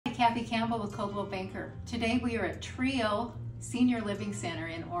Kathy Campbell with Coldwell Banker. Today we are at Treeo Senior Living Center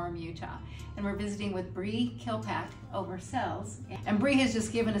in Orem, Utah, and we're visiting with Bri Kilpack over sales. And Bri has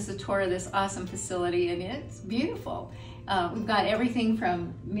just given us a tour of this awesome facility, and it's beautiful. We've got everything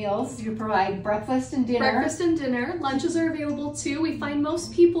from meals. You provide breakfast and dinner. Breakfast and dinner. Lunches are available too. We find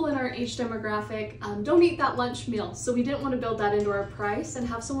most people in our age demographic don't eat that lunch meal, so we didn't want to build that into our price and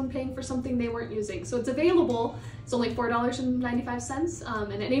have someone paying for something they weren't using. So it's available. It's only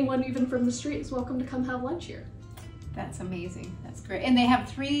 $4.95, and anyone even from the street is welcome to come have lunch here. That's amazing. That's great. And they have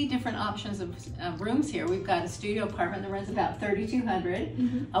 3 different options of rooms here. We've got a studio apartment that runs about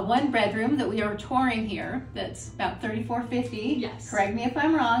 $3,200, a 1-bedroom that we are touring here that's about $3,450. Yes. Correct me if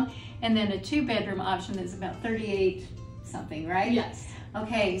I'm wrong. And then a 2-bedroom option that's about $38 something, right? Yes.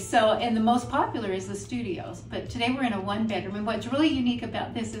 Okay, so, and the most popular is the studios, but today we're in a 1-bedroom, and what's really unique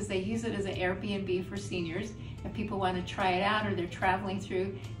about this is they use it as an Airbnb for seniors. If people want to try it out or they're traveling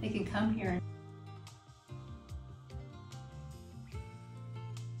through, they can come here.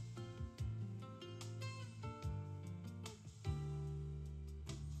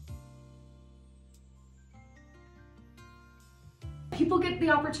 People get the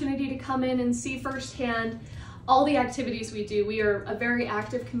opportunity to come in and see firsthand all the activities we do. We are a very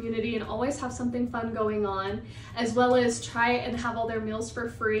active community and always have something fun going on, as well as try and have all their meals for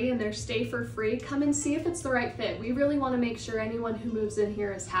free and their stay for free. Come and see if it's the right fit. We really want to make sure anyone who moves in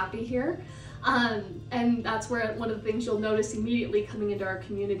here is happy here. And that's where one of the things you'll notice immediately coming into our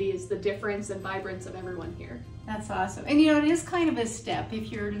community is the difference and vibrance of everyone here. That's awesome. And you know, it is kind of a step.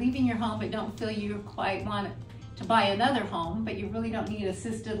 If you're leaving your home but don't feel you quite want to buy another home, but you really don't need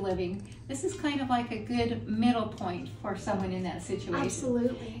assisted living, this is kind of like a good middle point for someone in that situation.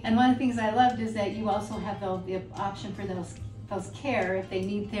 Absolutely. And one of the things I loved is that you also have the option for those care if they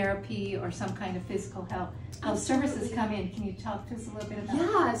need therapy or some kind of physical help. Those services come in. Can you talk to us a little bit about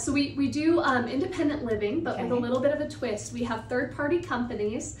that? Yeah, so we do independent living, but Okay. with a little bit of a twist. We have third-party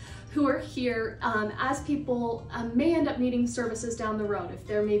companies who are here as people may end up needing services down the road. If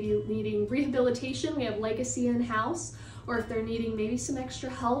they're maybe needing rehabilitation, we have Legacy in-house, or if they're needing maybe some extra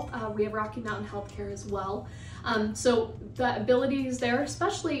help, we have Rocky Mountain Healthcare as well. So the ability is there,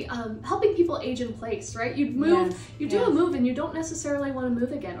 especially helping people age in place, right? You move, Yes, you do yes. a move and you don't necessarily want to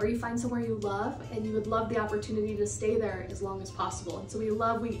move again, or you find somewhere you love and you would love the opportunity to stay there as long as possible. And so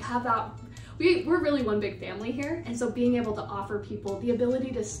we have that. We're really one big family here, and so being able to offer people the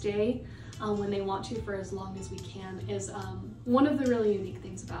ability to stay when they want to for as long as we can is one of the really unique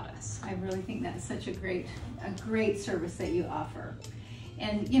things about us. I really think that's such a great service that you offer.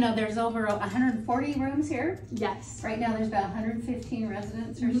 And you know, there's over 140 rooms here. Yes. Right now there's about 115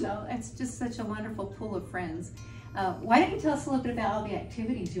 residents or so. It's just such a wonderful pool of friends. Why don't you tell us a little bit about all the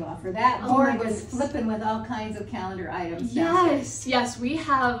activities you offer? That board was flipping with all kinds of calendar items. Yes, we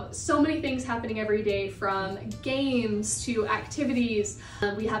have so many things happening every day, from games to activities.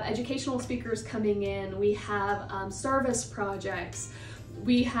 We have educational speakers coming in. We have service projects.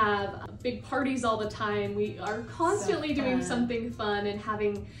 We have big parties all the time. We are constantly doing something fun and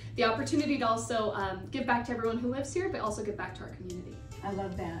having the opportunity to also give back to everyone who lives here, but also give back to our community. I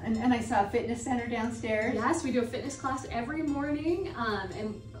love that. And I saw a fitness center downstairs. Yes, we do a fitness class every morning.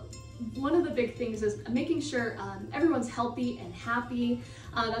 And one of the big things is making sure everyone's healthy and happy.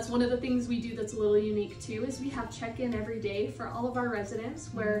 That's one of the things we do that's a little unique too, is we have check-in every day for all of our residents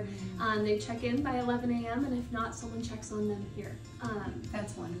where they check in by 11 a.m. and if not, someone checks on them here.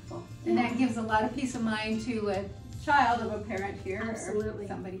 That's wonderful. And that gives a lot of peace of mind to a child of a parent here. Absolutely. Or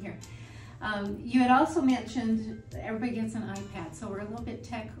somebody here. You had also mentioned everybody gets an iPad, so we're a little bit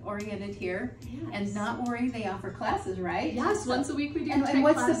tech oriented here. Yes. And not worry, they offer classes, right? Yes, once a week we do and tech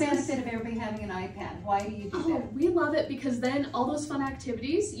what's classes. the benefit of everybody having an iPad? Why do you do that? We love it because then all those fun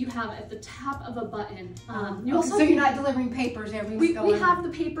activities you have at the tap of a button. So you're not delivering papers every week? We have the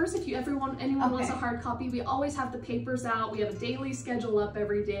papers. If anyone wants a hard copy, we always have the papers out. We have a daily schedule up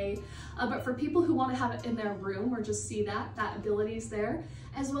every day. But for people who want to have it in their room or just see that ability is there,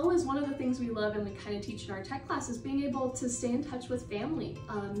 as well as one of the things we love and we kind of teach in our tech class is being able to stay in touch with family,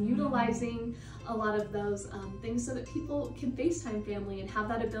 utilizing a lot of those things so that people can FaceTime family and have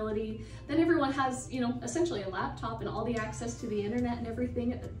that ability. Then everyone has, you know, essentially a laptop and all the access to the internet and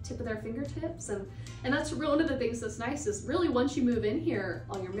everything at the tip of their fingertips. And that's one of the things that's nice is really once you move in here,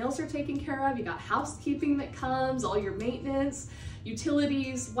 all your meals are taken care of, you got housekeeping that comes, all your maintenance,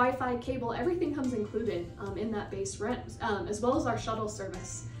 utilities, Wi-Fi, cable, everything comes included in that base rent, as well as our shuttle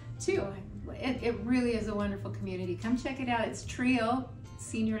service too. It really is a wonderful community. Come check it out. It's Treeo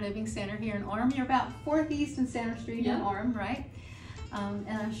Senior Living Center here in Orem. You're about 4th East and Center Street in Orem, right? And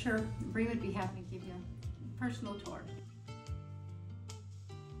I'm sure Bri would be happy to give you a personal tour.